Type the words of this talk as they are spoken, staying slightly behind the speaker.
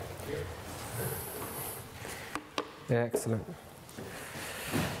Excellent.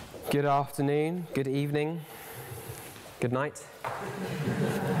 Good afternoon, good evening, good night.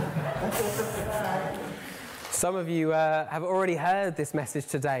 Some of you have already heard this message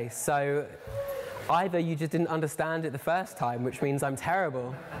today, so either you just didn't understand it the first time, which means I'm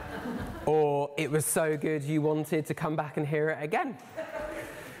terrible, or it was so good you wanted to come back and hear it again.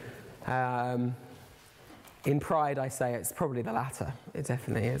 In pride, I say it's probably the latter. It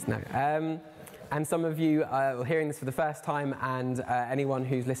definitely is, no. And some of you are hearing this for the first time, and anyone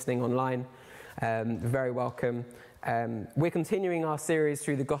who's listening online, very welcome. We're continuing our series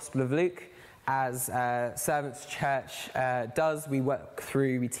through the Gospel of Luke, as Servants Church does.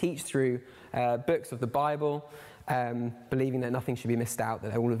 We teach through books of the Bible, believing that nothing should be missed out,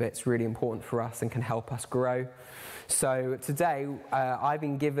 that all of it's really important for us and can help us grow. So today, I've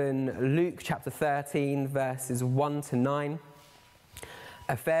been given Luke chapter 13, verses 1 to 9.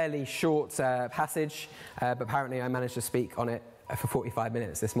 A fairly short passage, but apparently I managed to speak on it for 45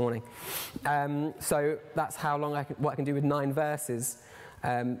 minutes this morning. So that's how long what I can do with 9 verses.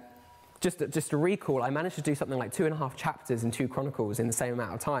 Just to recall, I managed to do something like 2.5 chapters in 2 Chronicles in the same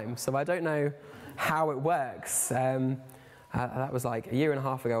amount of time. So I don't know how it works. That was like 1.5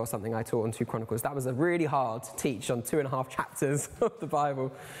 years ago or something I taught on 2 Chronicles. That was really hard to teach on 2.5 chapters of the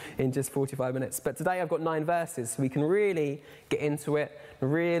Bible in just 45 minutes. But today I've got 9 verses, so we can really get into it,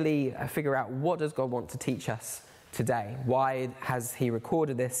 really figure out what does God want to teach us today? Why has he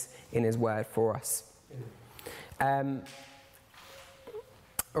recorded this in his word for us? All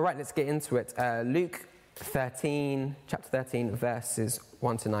right, let's get into it. Luke 13, chapter 13, verses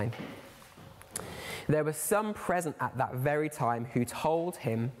 1 to 9. There were some present at that very time who told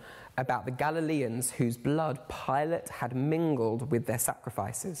him about the Galileans whose blood Pilate had mingled with their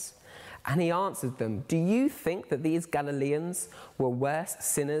sacrifices. And he answered them, "Do you think that these Galileans were worse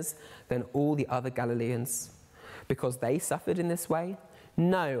sinners than all the other Galileans, because they suffered in this way?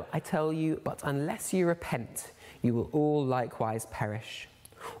 No, I tell you, but unless you repent, you will all likewise perish.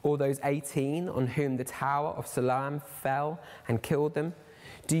 Or those 18 on whom the tower of Siloam fell and killed them,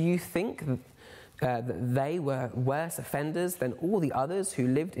 do you think that they were worse offenders than all the others who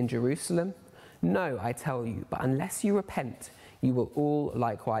lived in Jerusalem? No, I tell you, but unless you repent, you will all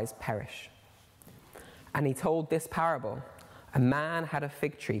likewise perish." And he told this parable. A man had a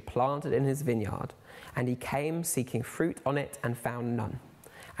fig tree planted in his vineyard, and he came seeking fruit on it and found none.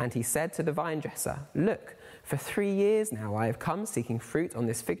 And he said to the vine dresser, "Look, for 3 years now I have come seeking fruit on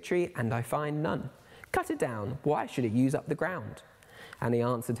this fig tree, and I find none. Cut it down. Why should it use up the ground?" And he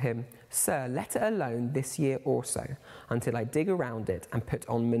answered him, "Sir, let it alone this year also, until I dig around it and put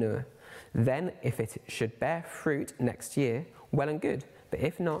on manure. Then if it should bear fruit next year, well and good. But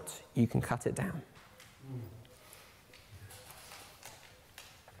if not, you can cut it down."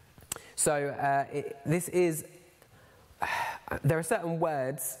 So there are certain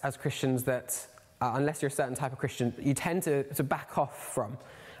words as Christians that, unless you're a certain type of Christian, you tend to back off from.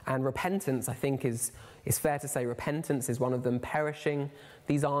 And repentance, I think, is fair to say repentance is one of them. Perishing,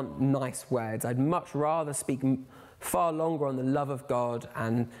 these aren't nice words. I'd much rather speak far longer on the love of God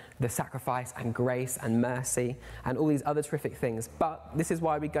and the sacrifice and grace and mercy and all these other terrific things. But this is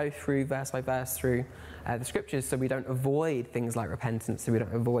why we go through verse by verse through the scriptures, so we don't avoid things like repentance, so we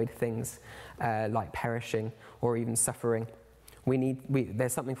don't avoid things like perishing or even suffering.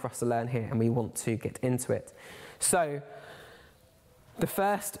 There's something for us to learn here, and we want to get into it. So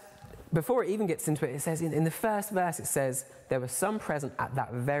before it even gets into it, it says in the first verse, it says, there were some present at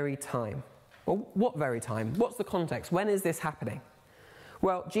that very time. Well, what very time? What's the context? When is this happening?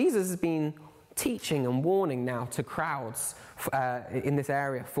 Well, Jesus has been teaching and warning now to crowds in this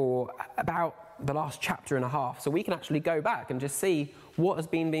area for about the last chapter and a half. So we can actually go back and just see what has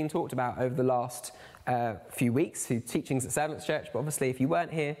been being talked about over the last few weeks through teachings at Servants Church. But obviously, if you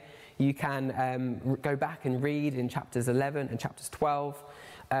weren't here, you can go back and read in chapters 11 and chapters 12.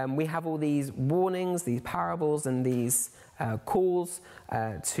 We have all these warnings, these parables, and these calls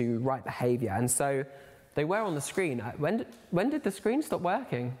to right behaviour. And so they were on the screen. When did the screen stop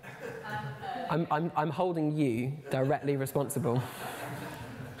working? I'm holding you directly responsible.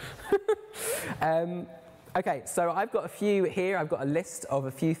 Okay, so I've got a few here. I've got a list of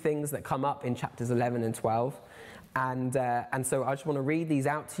a few things that come up in chapters 11 and 12. And so I just want to read these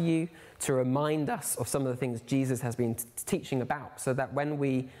out to you to remind us of some of the things Jesus has been teaching about, so that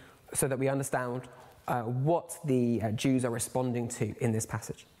we understand what the Jews are responding to in this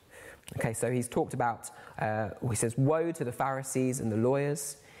passage. Okay, so he's talked about, he says, woe to the Pharisees and the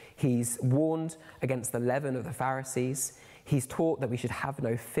lawyers. He's warned against the leaven of the Pharisees. He's taught that we should have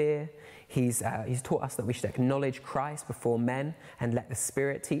no fear. He's taught us that we should acknowledge Christ before men and let the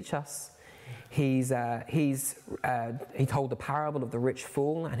Spirit teach us. He told the parable of the rich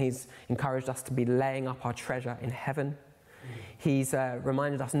fool, and he's encouraged us to be laying up our treasure in heaven. He's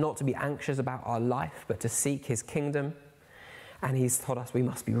reminded us not to be anxious about our life, but to seek his kingdom. And he's told us we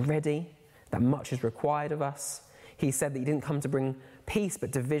must be ready, that much is required of us. He said that he didn't come to bring peace,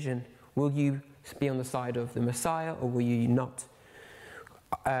 but division. Will you be on the side of the Messiah, or will you not?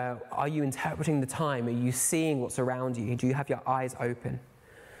 Are you interpreting the time? Are you seeing what's around you? Do you have your eyes open?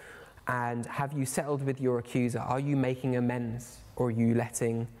 And have you settled with your accuser? Are you making amends, or are you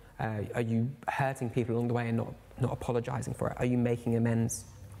hurting people along the way and not apologizing for it? Are you making amends?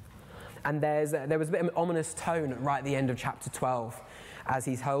 And there was a bit of an ominous tone right at the end of chapter 12 as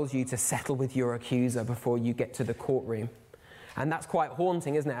he tells you to settle with your accuser before you get to the courtroom. And that's quite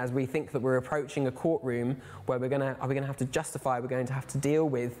haunting, isn't it, as we think that we're approaching a courtroom where are we going to have to justify, we're going to have to deal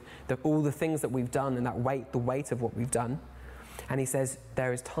with all the things that we've done and the weight of what we've done. And he says,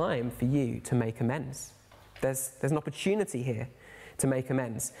 there is time for you to make amends. There's an opportunity here to make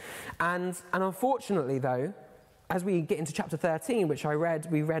amends. And unfortunately, though, as we get into chapter 13, which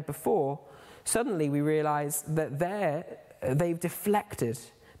we read before, suddenly we realise that they've deflected.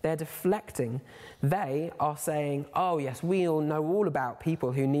 They're deflecting. They are saying, oh yes, we all know all about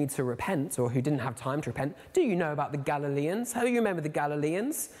people who need to repent or who didn't have time to repent. Do you know about the Galileans? How do you remember the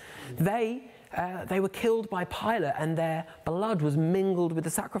Galileans? They were killed by Pilate and their blood was mingled with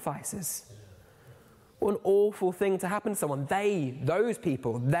the sacrifices. What an awful thing to happen to someone. Those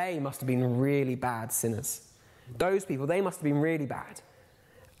people, they must have been really bad sinners. Those people, they must have been really bad.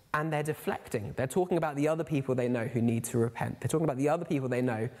 And they're deflecting. They're talking about the other people they know who need to repent. They're talking about the other people they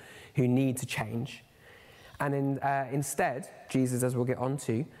know who need to change. And instead, Jesus, as we'll get on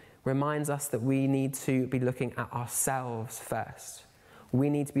to, reminds us that we need to be looking at ourselves first. We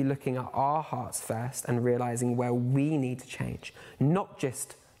need to be looking at our hearts first and realizing where we need to change. Not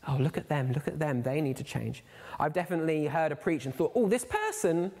just, oh, look at them, they need to change. I've definitely heard a preach and thought, oh, this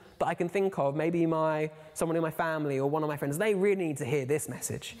person that I can think of, maybe someone in my family or one of my friends, they really need to hear this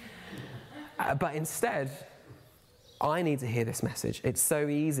message. But instead, I need to hear this message. It's so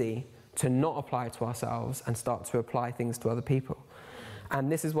easy to not apply it to ourselves and start to apply things to other people.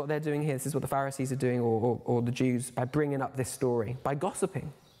 And this is what they're doing here. This is what the Pharisees are doing, or the Jews, by bringing up this story, by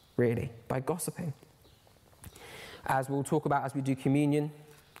gossiping, really, by gossiping. As we'll talk about as we do communion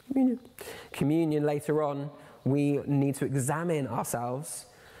later on, we need to examine ourselves.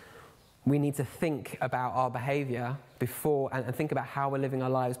 We need to think about our behaviour before, and think about how we're living our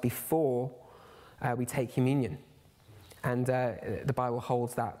lives before we take communion. And the Bible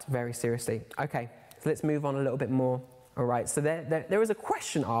holds that very seriously. Okay, so let's move on a little bit more. All right, so there is a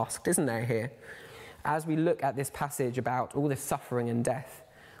question asked, isn't there, here? As we look at this passage about all this suffering and death,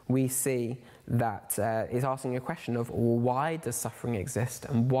 we see that is asking a question of, well, why does suffering exist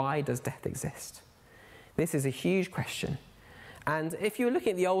and why does death exist? This is a huge question. And if you're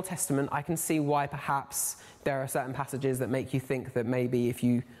looking at the Old Testament, I can see why perhaps there are certain passages that make you think that maybe if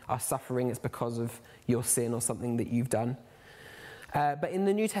you are suffering, it's because of your sin or something that you've done. But in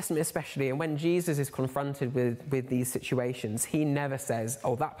the New Testament especially, and when Jesus is confronted with these situations, he never says,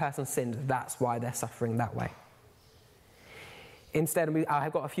 oh, that person sinned, that's why they're suffering that way. Instead,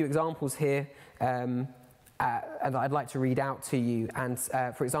 I've got a few examples here and I'd like to read out to you. And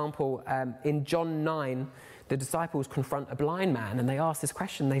for example, in John 9, the disciples confront a blind man and they ask this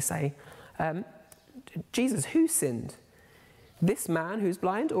question. They say, Jesus, who sinned? This man who's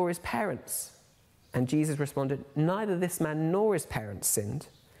blind or his parents? And Jesus responded, neither this man nor his parents sinned,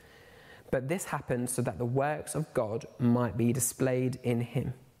 but this happened so that the works of God might be displayed in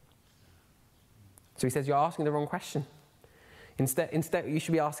him. So he says, you're asking the wrong question. Instead, you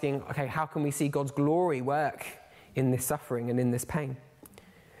should be asking, okay, how can we see God's glory work in this suffering and in this pain?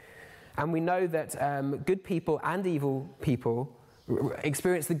 And we know that good people and evil people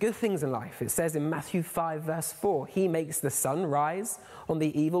experience the good things in life. It says in Matthew 5 verse 4, he makes the sun rise on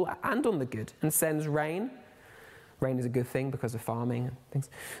the evil and on the good and sends rain. Rain is a good thing because of farming and things.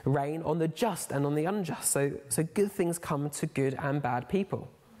 Rain on the just and on the unjust. So good things come to good and bad people.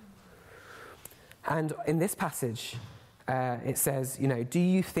 And in this passage, it says, do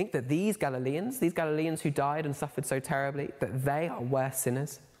you think that these Galileans who died and suffered so terribly, that they are worse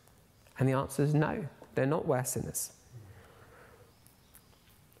sinners? And the answer is no, they're not worse sinners.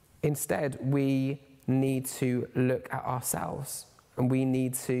 Instead, we need to look at ourselves and we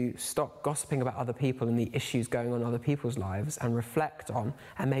need to stop gossiping about other people and the issues going on in other people's lives and reflect on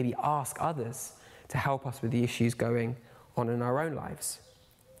and maybe ask others to help us with the issues going on in our own lives.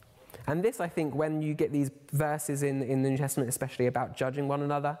 And this, I think, when you get these verses in the New Testament, especially about judging one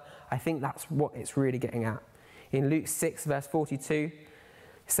another, I think that's what it's really getting at. In Luke 6, verse 42, it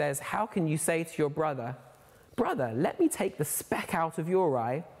says, how can you say to your brother, brother, let me take the speck out of your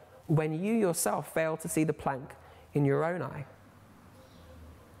eye, when you yourself fail to see the plank in your own eye?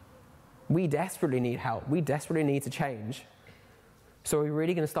 We desperately need help. We desperately need to change. So are we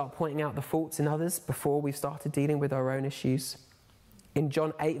really going to start pointing out the faults in others before we've started dealing with our own issues? In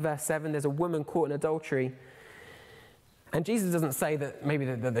John 8, verse 7, there's a woman caught in adultery. And Jesus doesn't say that maybe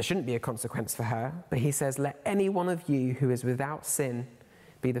that there shouldn't be a consequence for her, but he says, let any one of you who is without sin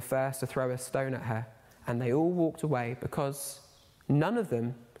be the first to throw a stone at her. And they all walked away because none of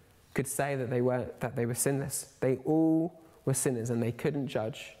them could say that they were sinless. They all were sinners, and they couldn't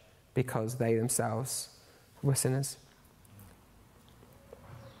judge because they themselves were sinners.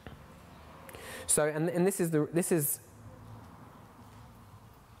 So, and this is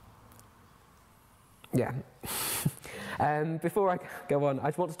yeah. Before I go on, I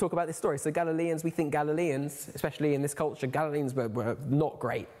just want to talk about this story. So Galileans, we think Galileans, especially in this culture, Galileans were not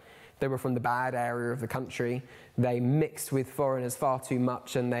great. They were from the bad area of the country. They mixed with foreigners far too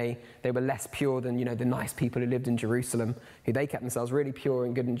much, and they were less pure than, the nice people who lived in Jerusalem, who they kept themselves really pure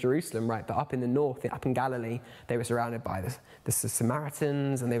and good in Jerusalem, right? But up in the north, up in Galilee, they were surrounded by the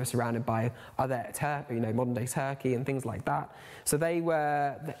Samaritans, and they were surrounded by other, modern-day Turkey and things like that. So they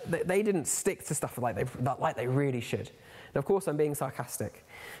didn't stick to stuff like they really should. And of course, I'm being sarcastic.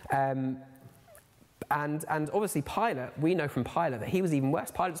 And obviously Pilate, we know from Pilate that he was even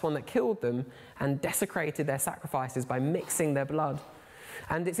worse. Pilate's the one that killed them and desecrated their sacrifices by mixing their blood.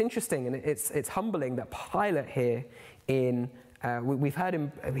 And it's interesting and it's humbling that Pilate here we've heard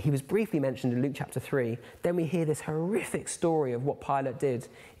him, he was briefly mentioned in Luke chapter 3. Then we hear this horrific story of what Pilate did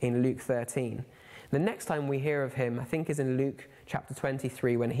in Luke 13. The next time we hear of him, I think, is in Luke chapter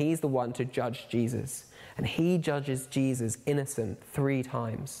 23, when he's the one to judge Jesus. And he judges Jesus innocent 3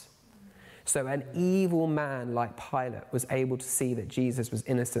 times. So an evil man like Pilate was able to see that Jesus was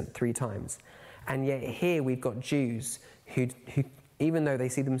innocent 3 times. And yet here we've got Jews who even though they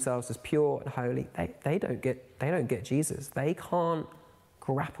see themselves as pure and holy, they don't get Jesus. They can't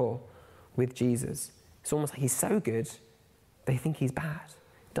grapple with Jesus. It's almost like he's so good, they think he's bad.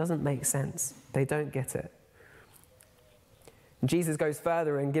 It doesn't make sense. They don't get it. Jesus goes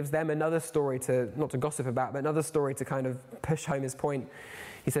further and gives them another story not to gossip about, but another story to kind of push home his point.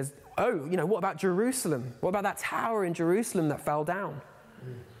 He says, what about Jerusalem? What about that tower in Jerusalem that fell down?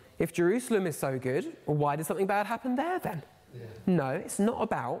 If Jerusalem is so good, well, why did something bad happen there then? Yeah. No, it's not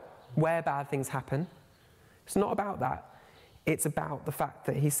about where bad things happen. It's not about that. It's about the fact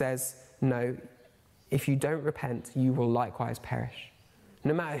that he says, no, if you don't repent, you will likewise perish.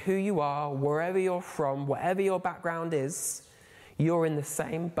 No matter who you are, wherever you're from, whatever your background is, you're in the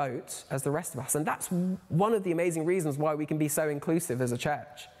same boat as the rest of us. And that's one of the amazing reasons why we can be so inclusive as a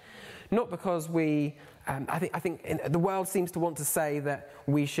church. Not because I think the world seems to want to say that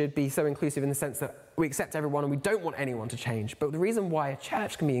we should be so inclusive in the sense that we accept everyone and we don't want anyone to change. But the reason why a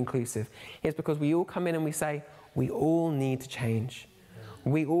church can be inclusive is because we all come in and we say, we all need to change.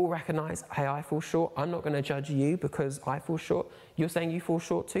 We all recognize, hey, I fall short. I'm not going to judge you because I fall short. You're saying you fall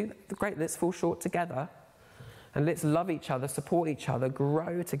short too? Great, let's fall short together. And let's love each other, support each other,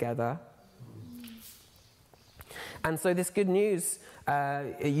 grow together. And so this good news,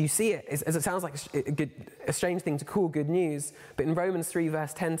 you see it, as it sounds like a strange thing to call good news, but in Romans 3,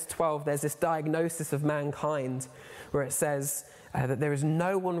 verse 10 to 12, there's this diagnosis of mankind where it says that there is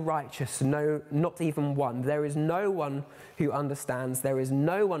no one righteous, no, not even one. There is no one who understands. There is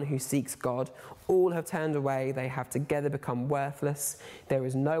no one who seeks God. All have turned away. They have together become worthless. There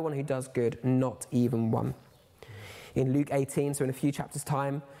is no one who does good, not even one. In Luke 18, so in a few chapters'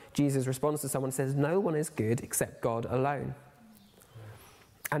 time, Jesus responds to someone and says, no one is good except God alone.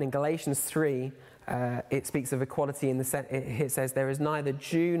 And in Galatians 3, it speaks of equality in the sense, it says, there is neither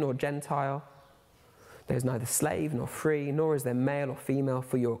Jew nor Gentile, there is neither slave nor free, nor is there male or female,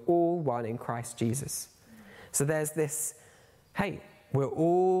 for you're all one in Christ Jesus. So there's this, hey, we're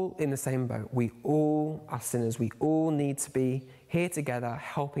all in the same boat. We all are sinners. We all need to be here together,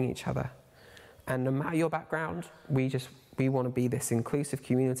 helping each other. And no matter your background, we want to be this inclusive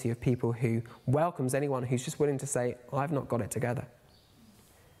community of people who welcomes anyone who's just willing to say, I've not got it together.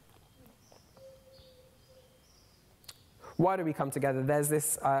 Why do we come together? There's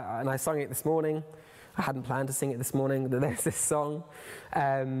this, and I sang it this morning. I hadn't planned to sing it this morning, but there's this song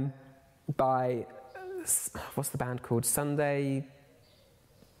by, what's the band called? Does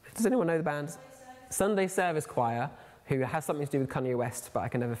anyone know the band? Sunday Service Choir, who has something to do with Kanye West, but I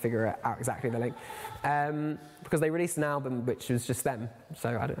can never figure out exactly the link. Because they released an album which was just them,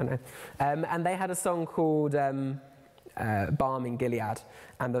 so I don't know. And they had a song called Balm in Gilead,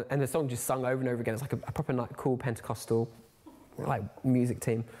 and the song just sung over and over again. It's like a proper cool Pentecostal music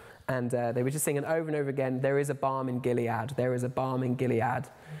team. And they were just singing over and over again, there is a balm in Gilead, there is a balm in Gilead,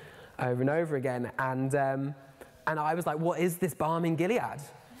 over and over again. And I was like, what is this balm in Gilead?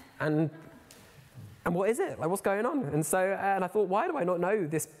 And what is it? Like, what's going on? And so, and I thought, why do I not know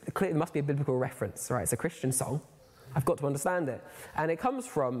this? It must be a biblical reference, right? It's a Christian song. I've got to understand it. And it comes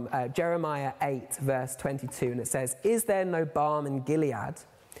from Jeremiah 8, verse 22, and it says, is there no balm in Gilead?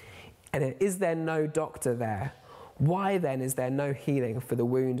 And is there no doctor there? Why then is there no healing for the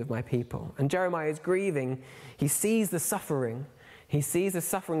wound of my people? And Jeremiah is grieving. He sees the suffering. He sees the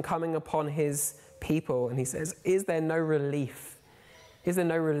suffering coming upon his people, and he says, is there no relief? Is there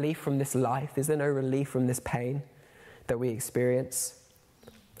no relief from this life? Is there no relief from this pain that we experience?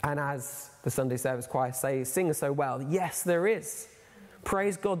 And as the Sunday service choir sings so well, yes, there is.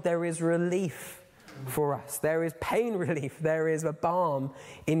 Praise God, there is relief for us. There is pain relief. There is a balm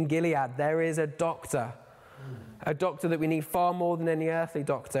in Gilead. There is a doctor that we need far more than any earthly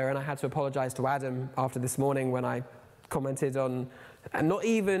doctor. And I had to apologize to Adam after this morning when I commented on, and not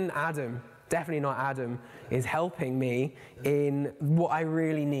even Adam, definitely not Adam, is helping me in what I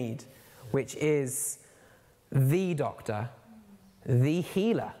really need, which is the doctor, the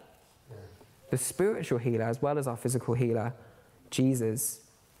healer, the spiritual healer as well as our physical healer, Jesus.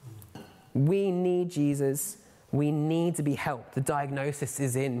 We need Jesus. We need to be helped. The diagnosis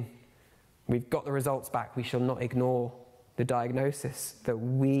is in. We've got the results back. We shall not ignore the diagnosis that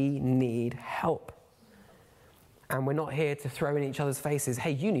we need help. And we're not here to throw in each other's faces,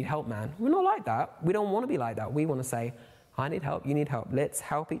 hey, you need help, man. We're not like that. We don't want to be like that. We want to say, I need help, you need help. Let's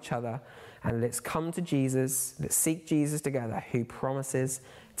help each other, and let's come to Jesus. Let's seek Jesus together, who promises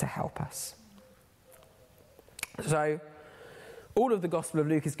to help us. So, all of the Gospel of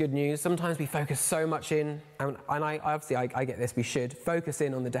Luke is good news. Sometimes we focus so much in, and I get this, we should focus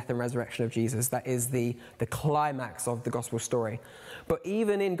in on the death and resurrection of Jesus. That is the climax of the Gospel story. But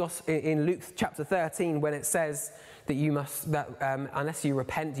even in Luke chapter 13, when it says that unless you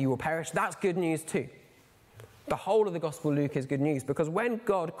repent, you will perish, that's good news too. The whole of the Gospel of Luke is good news, because when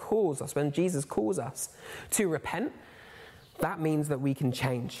God calls us, when Jesus calls us to repent, that means that we can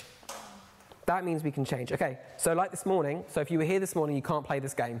change. That means we can change. Okay, so like this morning, so if you were here this morning, you can't play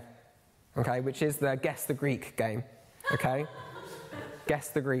this game, okay, which is the Guess the Greek game, okay? Guess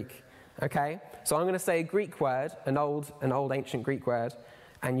the Greek, okay? So I'm going to say a Greek word, an old ancient Greek word,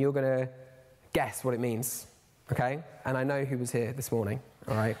 and you're going to guess what it means, okay? And I know who was here this morning,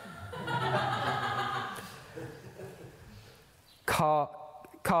 all right?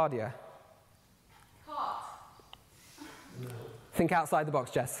 Cardia. Heart. Think outside the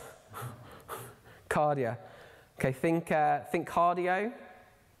box, Jess. Cardia. Okay, think cardio.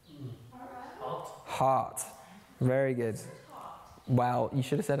 Heart. Very good. Well, you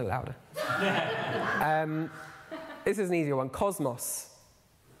should have said it louder. This is an easier one. Cosmos.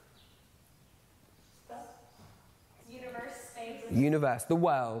 Universe, space. Universe, the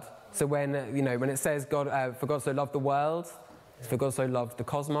world. So when it says God, for God so loved the world, for God so loved the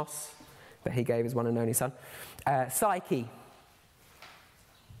cosmos, that he gave his one and only son. Psyche.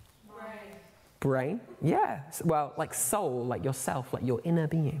 Brain? Yeah. Well, like soul, like yourself, like your inner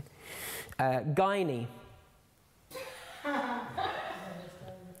being. Gynae.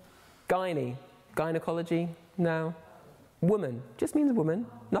 Gynae. Gynecology? No. Woman. Just means woman.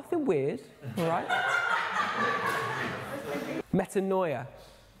 Nothing weird. All right? Metanoia.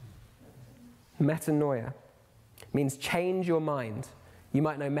 Metanoia. Means change your mind. You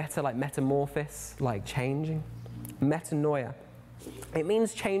might know meta like metamorphosis, like changing. Metanoia. It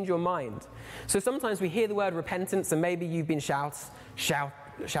means change your mind. So sometimes we hear the word repentance, and maybe you've been shouted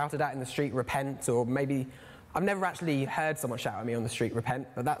at in the street, repent, or maybe I've never actually heard someone shout at me on the street, repent,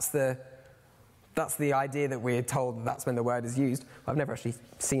 but that's the idea that we're told that's when the word is used. I've never actually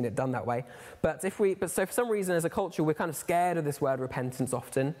seen it done that way. But so for some reason as a culture we're kind of scared of this word repentance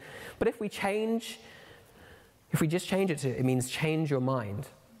often. But if we just change it to, it means change your mind,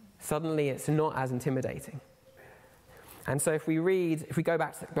 suddenly it's not as intimidating. And so if we go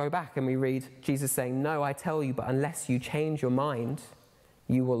back and we read Jesus saying, no, I tell you, but unless you change your mind,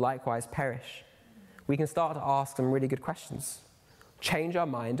 you will likewise perish. We can start to ask some really good questions. Change our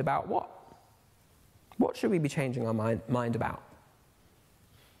mind about what? What should we be changing our mind about?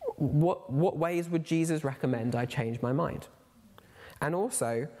 What ways would Jesus recommend I change my mind? And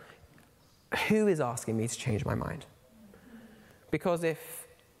also, who is asking me to change my mind? Because if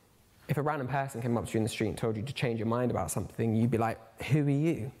If a random person came up to you in the street and told you to change your mind about something, you'd be like, who are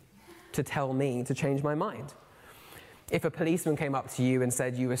you to tell me to change my mind? If a policeman came up to you and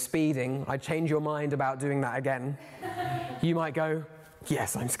said you were speeding, I'd change your mind about doing that again. You might go,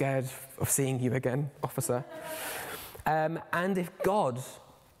 yes, I'm scared of seeing you again, officer. And if God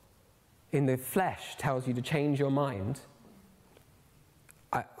in the flesh tells you to change your mind,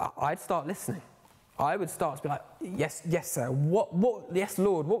 I'd start listening. I would start to be like, yes, sir. Yes,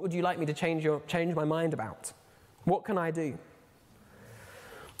 Lord. What would you like me to change my mind about? What can I do?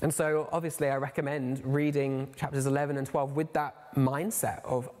 And so, obviously, I recommend reading chapters 11 and 12 with that mindset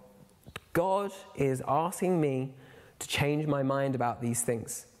of God is asking me to change my mind about these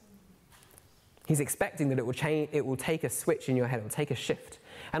things. He's expecting that it will change. It will take a switch in your head. It will take a shift.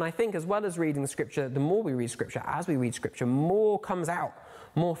 And I think, as well as reading Scripture, the more we read Scripture, as we read Scripture, more comes out.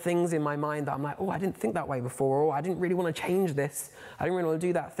 More things in my mind that I'm like, oh, I didn't think that way before, or I didn't really want to change this. I didn't really want to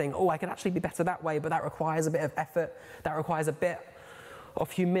do that thing. Oh, I could actually be better that way, but that requires a bit of effort. That requires a bit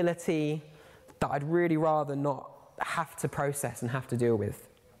of humility that I'd really rather not have to process and have to deal with.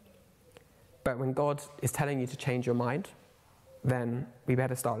 But when God is telling you to change your mind, then we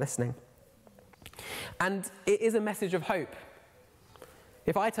better start listening. And it is a message of hope.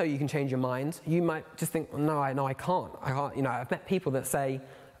 If I tell you you can change your mind, you might just think, well, no, I can't. You know, I've met people that say,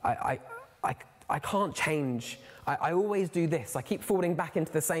 I can't change. I always do this. I keep falling back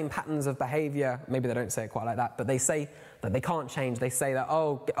into the same patterns of behavior. Maybe they don't say it quite like that, but they say that they can't change. They say that,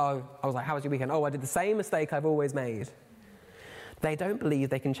 oh, I was like, how was your weekend? Oh, I did the same mistake I've always made. They don't believe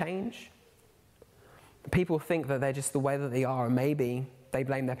they can change. People think that they're just the way that they are, and maybe they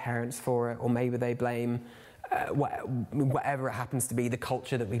blame their parents for it, or maybe they blame whatever it happens to be, the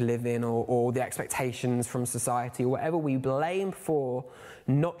culture that we live in, or the expectations from society, or whatever we blame for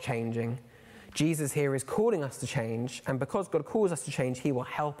not changing. Jesus here is calling us to change, and because God calls us to change, he will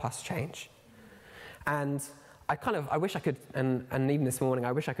help us change. And I wish I could, and even this morning,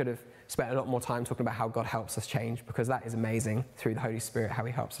 I wish I could have spent a lot more time talking about how God helps us change, because that is amazing through the Holy Spirit, how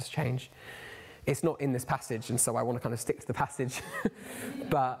he helps us change. It's not in this passage, and so I want to kind of stick to the passage.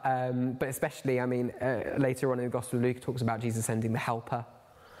 but especially, later on in the Gospel of Luke, it talks about Jesus sending the helper,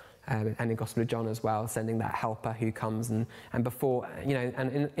 and in the Gospel of John as well, sending that helper who comes and before,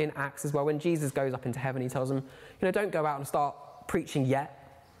 and in Acts as well, when Jesus goes up into heaven, he tells them, don't go out and start preaching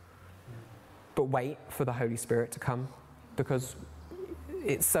yet, but wait for the Holy Spirit to come, because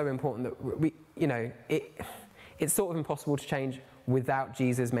it's so important that it's sort of impossible to change without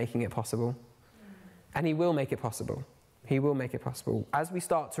Jesus making it possible. And he will make it possible. He will make it possible. As we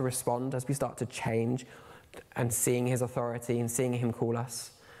start to respond, as we start to change and seeing his authority and seeing him call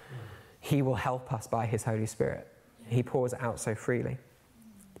us, he will help us by his Holy Spirit. He pours it out so freely.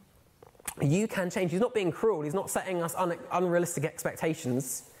 You can change. He's not being cruel. He's not setting us unrealistic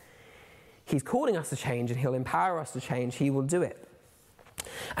expectations. He's calling us to change, and he'll empower us to change. He will do it.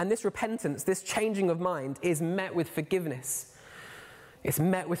 And this repentance, this changing of mind, is met with forgiveness. It's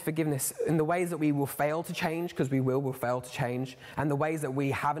met with forgiveness in the ways that we will fail to change, because we'll fail to change, and the ways that we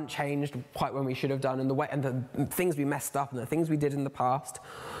haven't changed quite when we should have done, and the things we messed up, and the things we did in the past.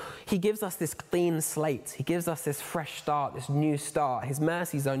 He gives us this clean slate. He gives us this fresh start, this new start. His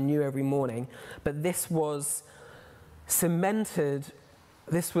mercies are new every morning. But this was cemented,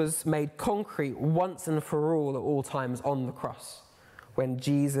 this was made concrete once and for all times on the cross, when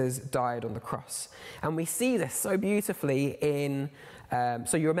Jesus died on the cross. And we see this so beautifully in...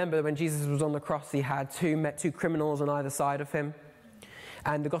 so you remember when Jesus was on the cross, he had two criminals on either side of him.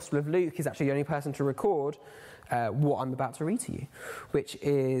 And the Gospel of Luke is actually the only person to record what I'm about to read to you, which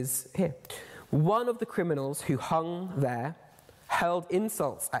is here. One of the criminals who hung there hurled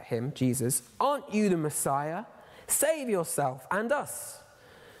insults at him, Jesus. "Aren't you the Messiah? Save yourself and us."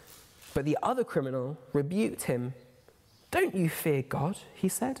 But the other criminal rebuked him. "Don't you fear God," he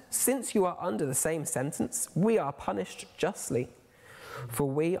said. "Since you are under the same sentence, we are punished justly. For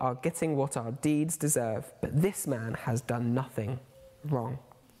we are getting what our deeds deserve, but this man has done nothing wrong."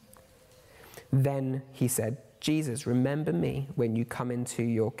 Then he said, "Jesus, remember me when you come into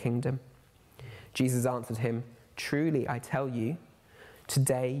your kingdom." Jesus answered him, "Truly I tell you,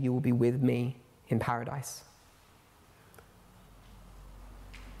 today you will be with me in paradise."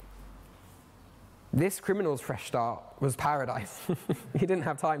 This criminal's fresh start was paradise. He didn't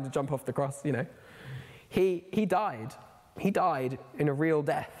have time to jump off the cross, He died. He died in a real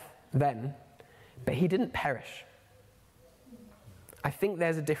death then, but he didn't perish. I think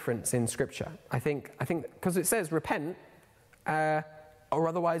there's a difference in Scripture. I think because it says repent, or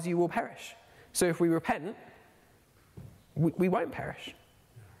otherwise you will perish. So if we repent, we won't perish.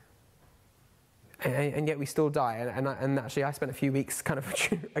 And yet we still die. And actually, I spent a few weeks kind of,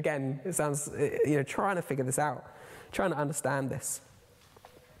 again, it sounds, trying to figure this out, trying to understand this.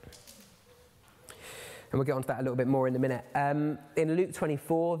 And we'll get onto that a little bit more in a minute. In Luke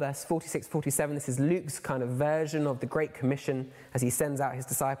 24, verse 46, 47, this is Luke's kind of version of the Great Commission. As he sends out his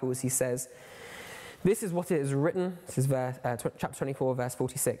disciples, he says, this is what it is written, this is chapter 24, verse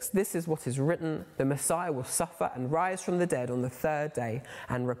 46. This is what is written, the Messiah will suffer and rise from the dead on the third day,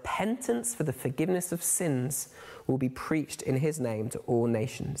 and repentance for the forgiveness of sins will be preached in his name to all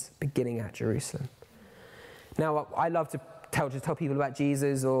nations, beginning at Jerusalem. Now, I love to tell people about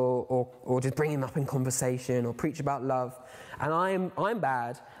Jesus or just bring him up in conversation or preach about love. And I'm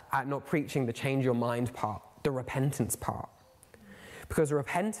bad at not preaching the change your mind part, the repentance part. Because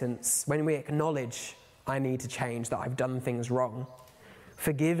repentance, when we acknowledge I need to change, that I've done things wrong,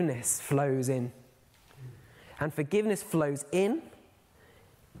 forgiveness flows in. And forgiveness flows in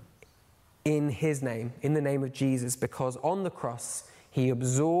his name, in the name of Jesus, because on the cross, he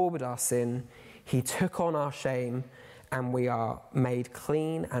absorbed our sin, he took on our shame, and we are made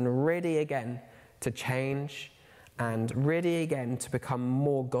clean and ready again to change and ready again to become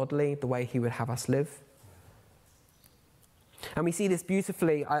more godly the way he would have us live. And we see this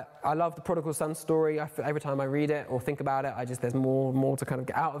beautifully. I love the prodigal son story. Every time I read it or think about it, there's more to kind of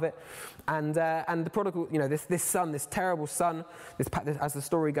get out of it. And the prodigal, this son, this terrible son, as the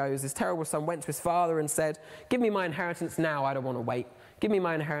story goes, this terrible son went to his father and said, "Give me my inheritance now. I don't want to wait. Give me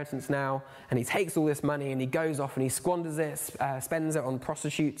my inheritance now." And he takes all this money and he goes off and he squanders it, spends it on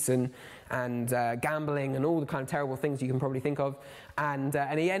prostitutes and gambling and all the kind of terrible things you can probably think of. And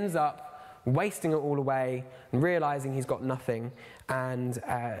he ends up wasting it all away and realizing he's got nothing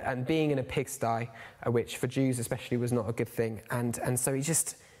and being in a pigsty, which for Jews especially was not a good thing. And so he's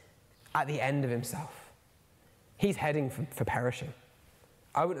just at the end of himself. He's heading for perishing.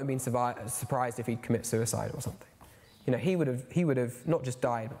 I wouldn't have been surprised if he'd commit suicide or something. He would have not just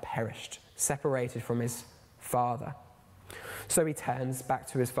died, but perished, separated from his father. So he turns back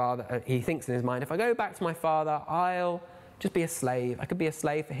to his father. He thinks in his mind, if I go back to my father, I'll just be a slave. I could be a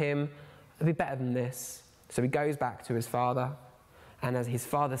slave for him. It'd be better than this. So he goes back to his father. And as his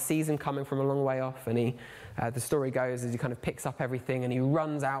father sees him coming from a long way off, and the story goes as he kind of picks up everything and he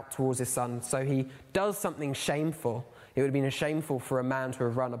runs out towards his son. So he does something shameful. It would have been shameful for a man to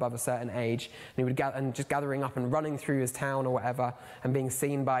have run above a certain age. And he would just gathering up and running through his town or whatever and being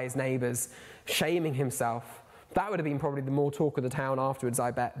seen by his neighbours, shaming himself. That would have been probably the more talk of the town afterwards,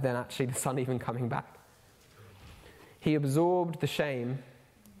 I bet, than actually the son even coming back. He absorbed the shame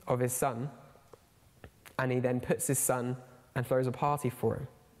of his son, and he then puts his son and throws a party for him.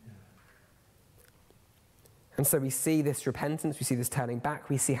 And so we see this repentance, we see this turning back,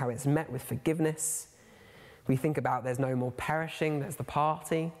 we see how it's met with forgiveness. We think about there's no more perishing, there's the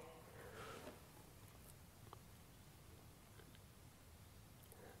party.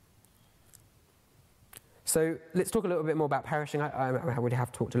 So let's talk a little bit more about perishing. I already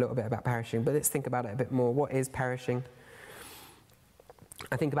have talked a little bit about perishing, but let's think about it a bit more. What is perishing?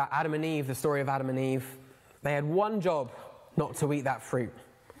 I think about Adam and Eve, the story of Adam and Eve. They had one job, not to eat that fruit.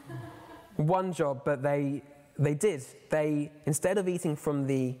 One job, but they did. Instead of eating from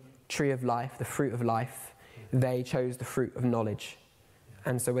the tree of life, the fruit of life, they chose the fruit of knowledge.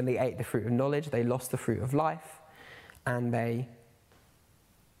 And so when they ate the fruit of knowledge, they lost the fruit of life, and they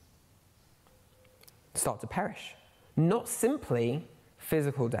start to perish. Not simply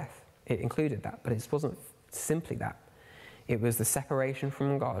physical death. It included that, but it wasn't simply that. It was the separation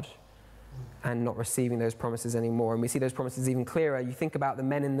from God and not receiving those promises anymore. And we see those promises even clearer. You think about the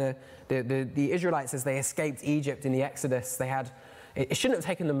men in the Israelites as they escaped Egypt in the Exodus. It shouldn't have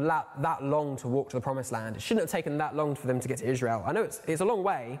taken them that long to walk to the promised land. It shouldn't have taken that long for them to get to Israel. I know it's a long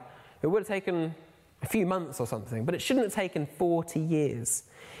way. It would have taken a few months or something, but it shouldn't have taken 40 years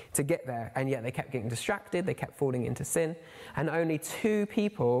to get there. And yet they kept getting distracted. They kept falling into sin. And only two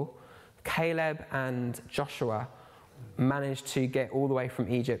people, Caleb and Joshua, managed to get all the way from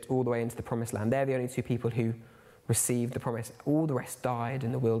Egypt all the way into the promised land. They're the only two people who received the promise. All the rest died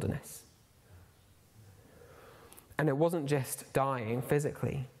in the wilderness. And it wasn't just dying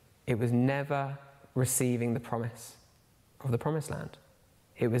physically. It was never receiving the promise of the promised land.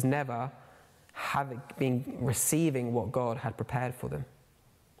 It was never receiving what God had prepared for them.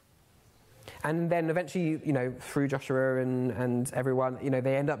 And then eventually, through Joshua and everyone,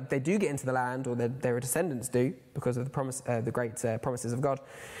 they do get into the land, or their descendants do, because of the promise, the great promises of God.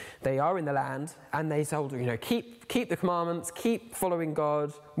 They are in the land, and they told, keep the commandments, keep following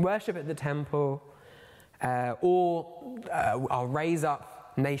God, worship at the temple, or I'll raise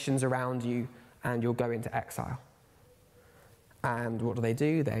up nations around you, and you'll go into exile. And what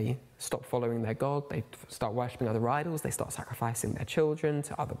do? They stop following their God. They start worshipping other idols. They start sacrificing their children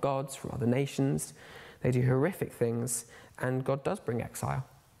to other gods from other nations. They do horrific things, and God does bring exile.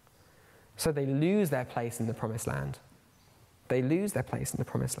 So they lose their place in the promised land. They lose their place in the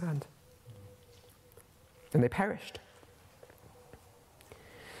promised land. And they perished.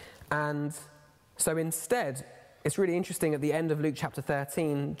 And so instead, it's really interesting, at the end of Luke chapter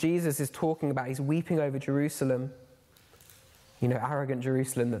 13, Jesus is talking about, he's weeping over Jerusalem. You know, arrogant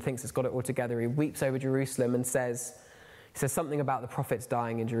Jerusalem that thinks it's got it all together. He weeps over Jerusalem and says something about the prophets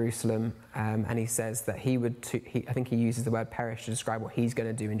dying in Jerusalem, and he says that I think he uses the word perish to describe what he's going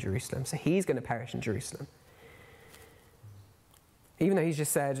to do in Jerusalem. So he's going to perish in Jerusalem. Even though he's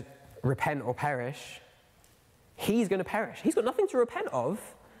just said, repent or perish, he's going to perish. He's got nothing to repent of,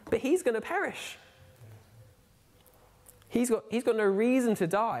 but he's going to perish. He's got no reason to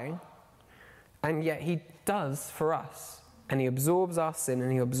die, and yet he does for us. And he absorbs our sin,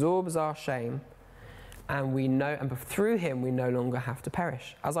 and he absorbs our shame, and we know, and through him we no longer have to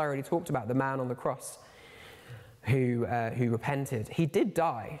perish. As I already talked about, the man on the cross who repented, he did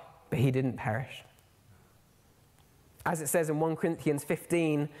die, but he didn't perish. As it says in 1 Corinthians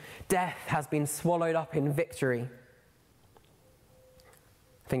 15, death has been swallowed up in victory.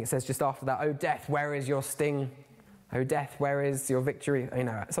 I think it says just after that, "Oh death, where is your sting? Oh death, where is your victory?" You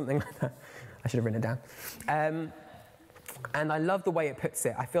know, something like that. I should have written it down. And I love the way it puts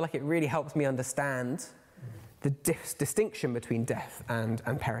it. I feel like it really helps me understand the distinction between death and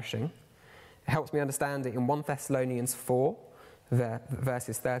perishing. It helps me understand it in 1 Thessalonians 4,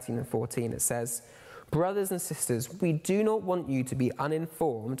 verses 13 and 14. It says, "Brothers and sisters, we do not want you to be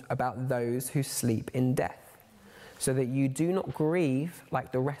uninformed about those who sleep in death, so that you do not grieve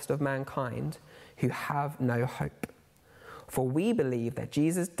like the rest of mankind who have no hope. For we believe that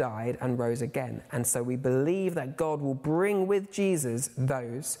Jesus died and rose again, and so we believe that God will bring with Jesus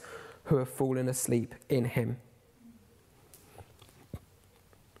those who have fallen asleep in him."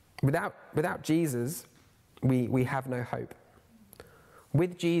 Without Jesus, we have no hope.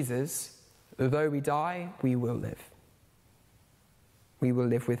 With Jesus, though we die, we will live. We will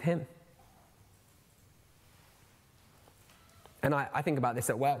live with him. And I think about this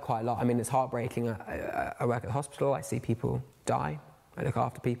at work quite a lot. I mean, it's heartbreaking. I work at the hospital. I see people die. I look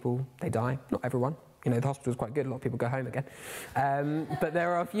after people. They die. Not everyone. You know, the hospital's quite good. A lot of people go home again. But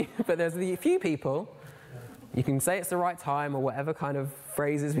there's a few people. You can say it's the right time or whatever kind of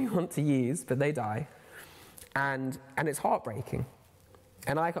phrases we want to use, but they die. And it's heartbreaking.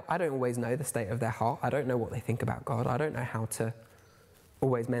 And I don't always know the state of their heart. I don't know what they think about God. I don't know how to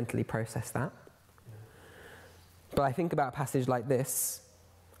always mentally process that. But I think about a passage like this.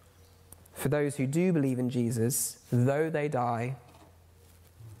 For those who do believe in Jesus, though they die,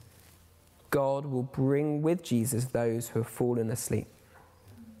 God will bring with Jesus those who have fallen asleep.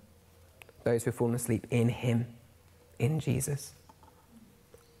 Those who have fallen asleep in him, in Jesus.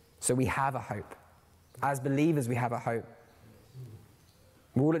 So we have a hope. As believers, we have a hope.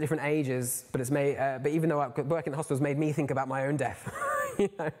 We're all at different ages, but even though working in the hospital has made me think about my own death. You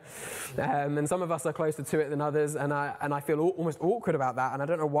know? And some of us are closer to it than others, and I feel almost awkward about that, and I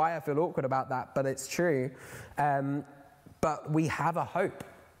don't know why I feel awkward about that, but it's true. But we have a hope.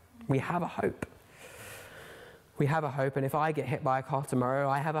 We have a hope. We have a hope, and if I get hit by a car tomorrow,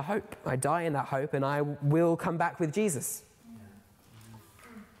 I have a hope. I die in that hope, and I will come back with Jesus.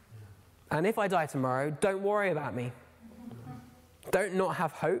 And if I die tomorrow, don't worry about me. Don't not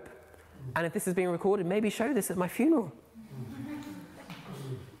have hope. And if this is being recorded, maybe show this at my funeral.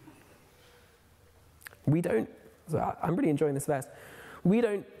 I'm really enjoying this verse. We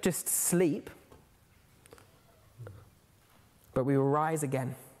don't just sleep, but we will rise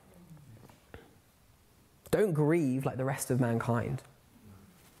again. Don't grieve like the rest of mankind.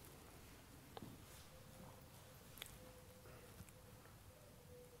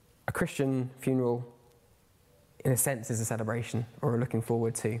 A Christian funeral, in a sense, is a celebration or a looking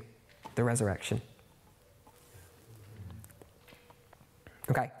forward to the resurrection.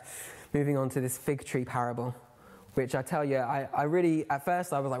 Okay, moving on to this fig tree parable, which I tell you, I really, at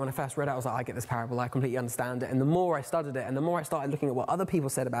first, when I first read it, I was like, I get this parable, I completely understand it. And the more I studied it, and the more I started looking at what other people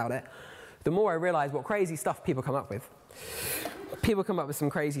said about it, the more I realized what crazy stuff people come up with. People come up with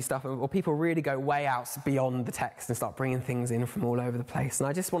some crazy stuff, or people really go way out beyond the text and start bringing things in from all over the place. And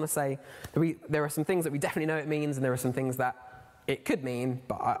I just want to say that there are some things that we definitely know it means, and there are some things that it could mean,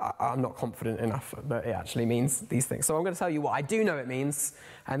 but I'm not confident enough that it actually means these things. So I'm going to tell you what I do know it means,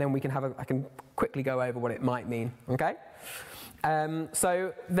 and then I can quickly go over what it might mean, okay?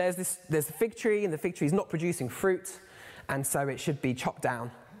 So there's a fig tree, and the fig tree is not producing fruit, and so it should be chopped down,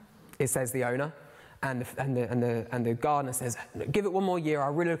 it says the owner. And the gardener says, give it one more year,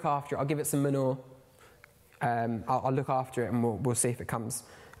 I'll really look after it, I'll give it some manure, I'll look after it, and we'll see if it comes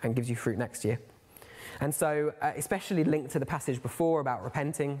and gives you fruit next year. And so, especially linked to the passage before about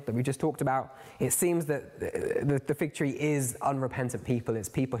repenting that we just talked about, it seems that the fig tree is unrepentant people. It's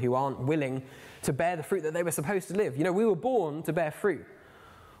people who aren't willing to bear the fruit that they were supposed to live. You know, we were born to bear fruit.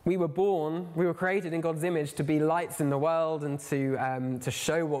 We were created in God's image to be lights in the world and to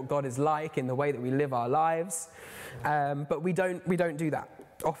show what God is like in the way that we live our lives. But we don't do that.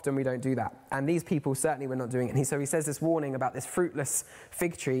 Often we don't do that. And these people certainly were not doing it. And so he says this warning about this fruitless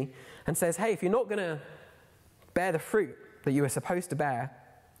fig tree and says, hey, if you're not going to bear the fruit that you were supposed to bear,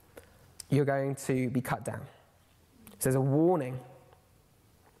 you're going to be cut down. So there's a warning.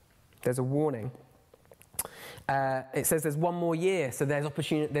 There's a warning. It says there's one more year, so there's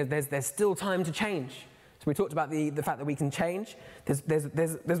opportunity. There's still time to change. So we talked about the fact that we can change. There's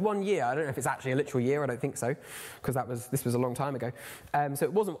 1 year. I don't know if it's actually a literal year. I don't think so, because this was a long time ago. So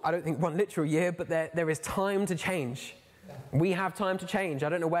it wasn't, I don't think, 1 literal year, but there is time to change. We have time to change. I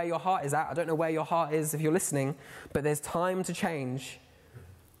don't know where your heart is at. I don't know where your heart is if you're listening, but there's time to change.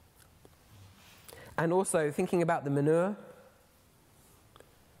 And also thinking about the manure,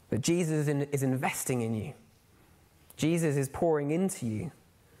 that Jesus is investing in you. Jesus is pouring into you.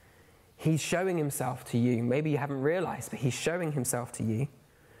 He's showing himself to you. Maybe you haven't realized, but he's showing himself to you.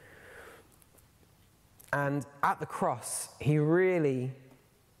 And at the cross, he really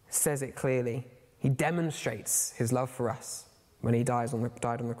says it clearly. He demonstrates his love for us when he died on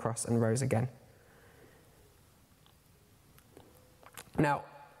the cross and rose again. Now,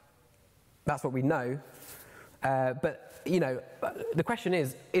 that's what we know. But you know, the question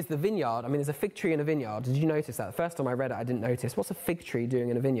is the vineyard, I mean, there's a fig tree in a vineyard. Did you notice that? The first time I read it, I didn't notice. What's a fig tree doing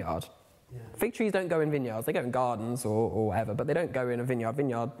in a vineyard? Yeah. Fig trees don't go in vineyards. They go in gardens or whatever, but they don't go in a vineyard.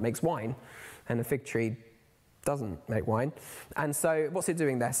 Vineyard makes wine, and a fig tree doesn't make wine. And so what's it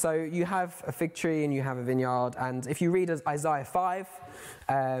doing there? So you have a fig tree and you have a vineyard, and if you read Isaiah 5,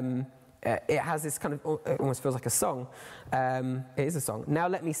 it has this kind of, it almost feels like a song. It is a song. Now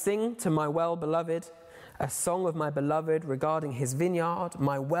let me sing to my well-beloved, a song of my beloved regarding his vineyard.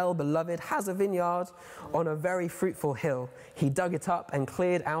 My well-beloved has a vineyard on a very fruitful hill. He dug it up and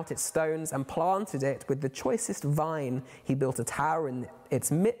cleared out its stones and planted it with the choicest vine. He built a tower in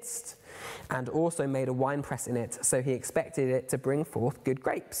its midst and also made a winepress in it. So he expected it to bring forth good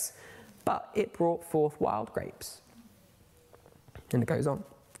grapes. But it brought forth wild grapes. And it goes on.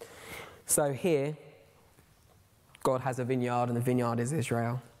 So here, God has a vineyard, and the vineyard is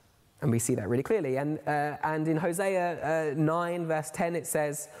Israel. And we see that really clearly. And in Hosea 9, verse 10, it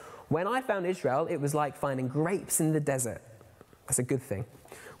says, when I found Israel, it was like finding grapes in the desert. That's a good thing.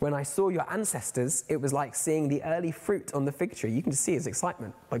 When I saw your ancestors, it was like seeing the early fruit on the fig tree. You can just see his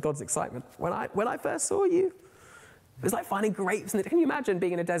excitement, like God's excitement. When I first saw you, it was like finding grapes. Can you imagine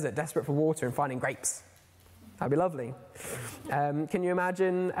being in a desert, desperate for water, and finding grapes? That'd be lovely. Can you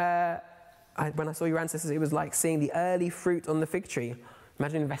imagine, when I saw your ancestors, it was like seeing the early fruit on the fig tree.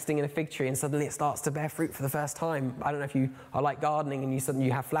 Imagine investing in a fig tree and suddenly it starts to bear fruit for the first time. I don't know if you are like gardening and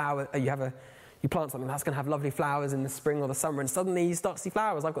you have flower, you plant something that's going to have lovely flowers in the spring or the summer, and suddenly you start to see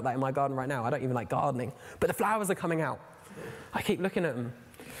flowers. I've got that in my garden right now. I don't even like gardening, but the flowers are coming out. I keep looking at them.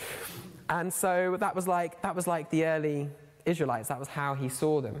 And so that was like the early Israelites. That was how he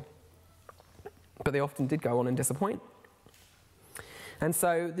saw them. But they often did go on and disappoint. And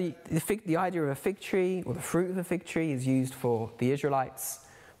so the idea of a fig tree, or the fruit of a fig tree, is used for the Israelites,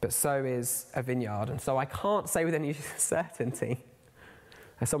 but so is a vineyard. And so I can't say with any certainty.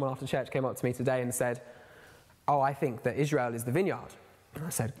 And someone after church came up to me today and said, oh, I think that Israel is the vineyard. And I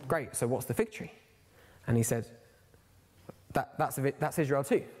said, great, so what's the fig tree? And he said, that's Israel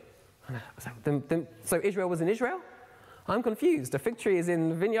too. And I was like, so Israel was in Israel? I'm confused. A fig tree is in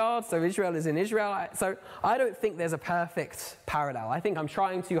the vineyard, so Israel is in Israel. So I don't think there's a perfect parallel. I think I'm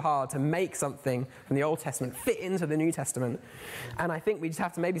trying too hard to make something from the Old Testament fit into the New Testament. And I think we just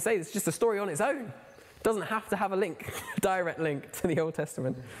have to maybe say it's just a story on its own. It doesn't have to have a link, direct link to the Old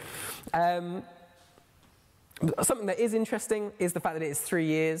Testament. Something that is interesting is the fact that it is 3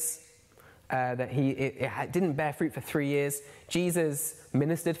 years. That it didn't bear fruit for 3 years. Jesus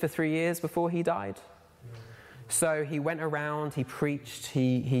ministered for 3 years before he died. So he went around, he preached,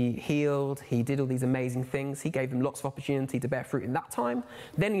 he healed, he did all these amazing things. He gave them lots of opportunity to bear fruit in that time.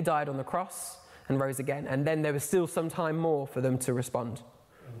 Then he died on the cross and rose again. And then there was still some time more for them to respond.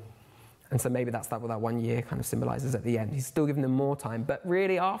 And so maybe that's what that 1 year kind of symbolizes at the end. He's still giving them more time. But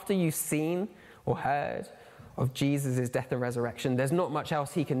really, after you've seen or heard of Jesus' death and resurrection, there's not much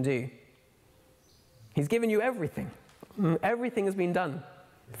else he can do. He's given you everything. Everything has been done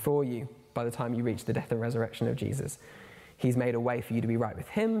for you. by the time you reach the death and resurrection of Jesus. He's made a way for you to be right with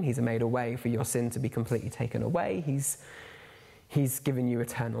him. He's made a way for your sin to be completely taken away. He's given you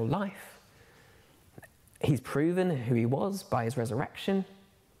eternal life. He's proven who he was by his resurrection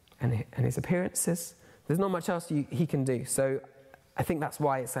and his appearances. There's not much else he can do. So I think that's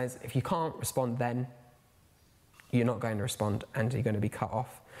why it says if you can't respond then, you're not going to respond and you're going to be cut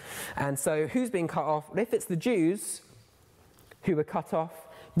off. And so who's being cut off? Well, if it's the Jews who were cut off,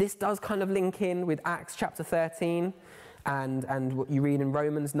 this does kind of link in with Acts chapter 13 and what you read in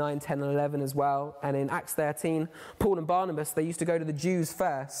Romans 9, 10 and 11 as well. And in Acts 13, Paul and Barnabas, they used to go to the Jews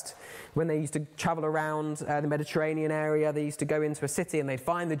first. When they used to travel around the Mediterranean area, they used to go into a city and they'd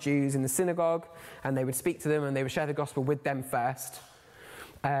find the Jews in the synagogue and they would speak to them and they would share the gospel with them first.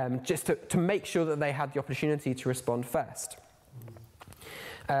 Just to make sure that they had the opportunity to respond first.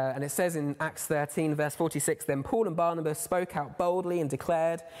 And it says in Acts 13, verse 46, then Paul and Barnabas spoke out boldly and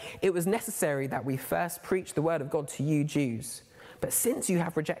declared, it was necessary that we first preach the word of God to you Jews. But since you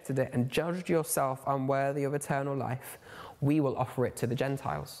have rejected it and judged yourself unworthy of eternal life, we will offer it to the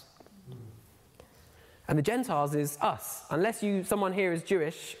Gentiles. And the Gentiles is us. Unless someone here is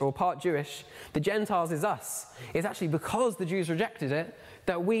Jewish or part Jewish, the Gentiles is us. It's actually because the Jews rejected it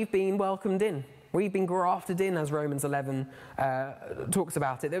that we've been welcomed in. We've been grafted in, as Romans 11 talks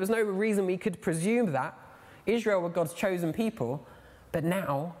about it. There was no reason we could presume that. Israel were God's chosen people, but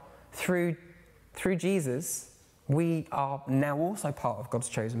now, through Jesus, we are now also part of God's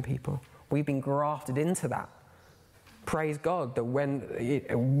chosen people. We've been grafted into that. Praise God that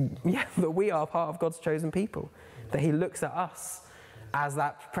that we are part of God's chosen people. That he looks at us as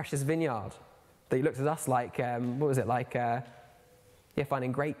that precious vineyard. That he looks at us like,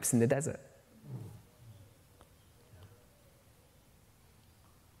 finding grapes in the desert.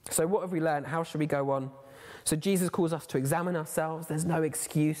 So what have we learned? How should we go on? So Jesus calls us to examine ourselves. There's no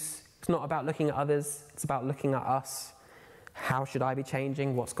excuse. It's not about looking at others. It's about looking at us. How should I be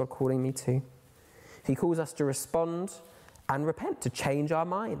changing? What's God calling me to? He calls us to respond and repent, to change our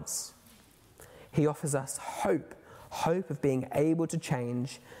minds. He offers us hope of being able to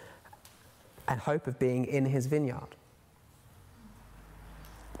change and hope of being in his vineyard.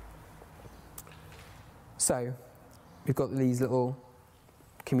 So, we've got these little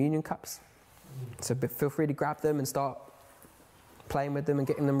communion cups. So feel free to grab them and start playing with them and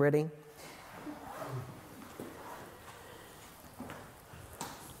getting them ready.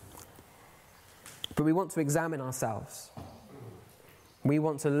 But we want to examine ourselves. We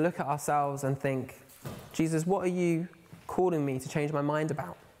want to look at ourselves and think, Jesus, what are you calling me to change my mind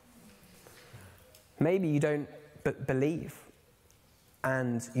about? Maybe you don't believe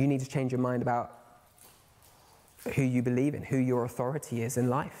and you need to change your mind about who you believe in, who your authority is in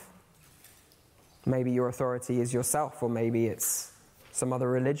life. Maybe your authority is yourself, or maybe it's some other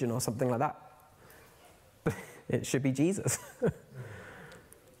religion or something like that. It should be Jesus.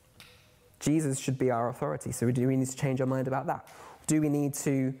 Jesus should be our authority. So do we need to change our mind about that? Do we need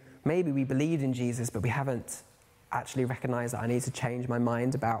to, maybe we believed in Jesus, but we haven't actually recognized that I need to change my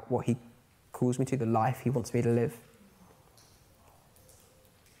mind about what he calls me to, the life he wants me to live.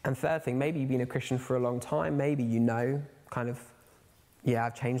 And third thing, maybe you've been a Christian for a long time. Maybe you know,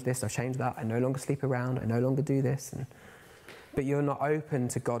 I've changed this, I've changed that. I no longer sleep around, I no longer do this. But you're not open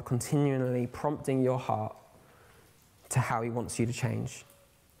to God continually prompting your heart to how he wants you to change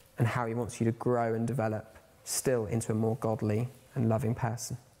and how he wants you to grow and develop still into a more godly and loving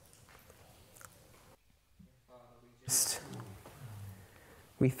person.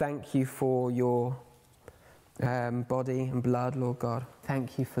 We thank you for your body and blood, Lord God.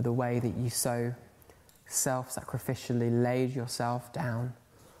 Thank you for the way that you so self-sacrificially laid yourself down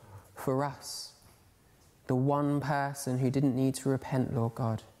for us. The one person who didn't need to repent, Lord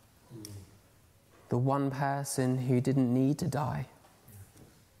God. The one person who didn't need to die.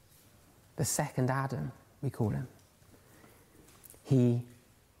 The second Adam, we call him. He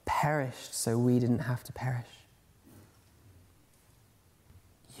perished so we didn't have to perish.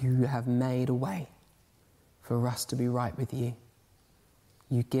 You have made a way for us to be right with you.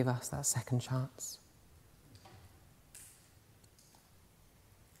 You give us that second chance.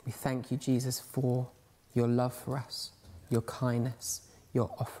 We thank you, Jesus, for your love for us, your kindness,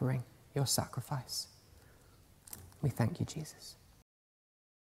 your offering, your sacrifice. We thank you, Jesus.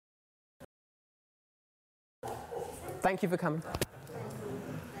 Thank you for coming.